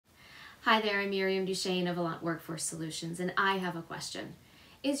Hi there, I'm Miriam Dushane of Alaant Workforce Solutions, and I have a question.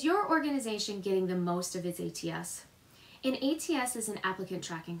 Is your organization getting the most of its ATS? An ATS is an applicant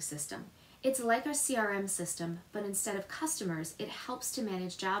tracking system. It's like a CRM system, but instead of customers, it helps to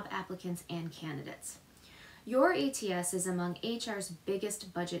manage job applicants and candidates. Your ATS is among HR's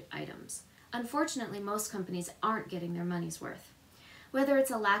biggest budget items. Unfortunately, most companies aren't getting their money's worth. Whether it's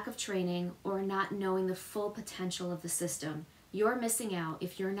a lack of training or not knowing the full potential of the system, you're missing out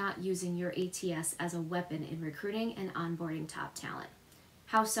if you're not using your ATS as a weapon in recruiting and onboarding top talent.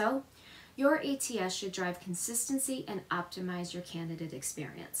 How so? Your ATS should drive consistency and optimize your candidate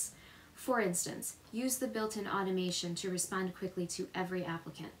experience. For instance, use the built-in automation to respond quickly to every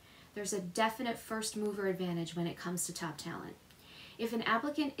applicant. There's a definite first mover advantage when it comes to top talent. If an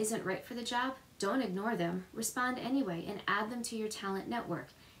applicant isn't right for the job, don't ignore them. Respond anyway and add them to your talent network.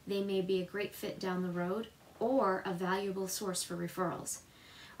 They may be a great fit down the road or a valuable source for referrals.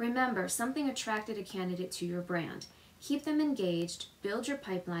 Remember, something attracted a candidate to your brand. Keep them engaged, build your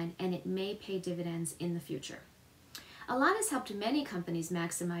pipeline, and it may pay dividends in the future. Alaant has helped many companies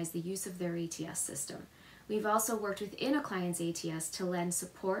maximize the use of their ATS system. We've also worked within a client's ATS to lend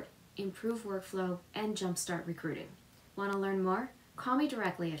support, improve workflow, and jumpstart recruiting. Want to learn more? Call me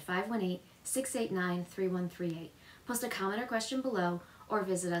directly at 518-689-3138. Post a comment or question below, or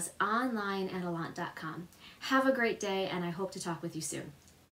visit us online at alaant.com. Have a great day, and I hope to talk with you soon.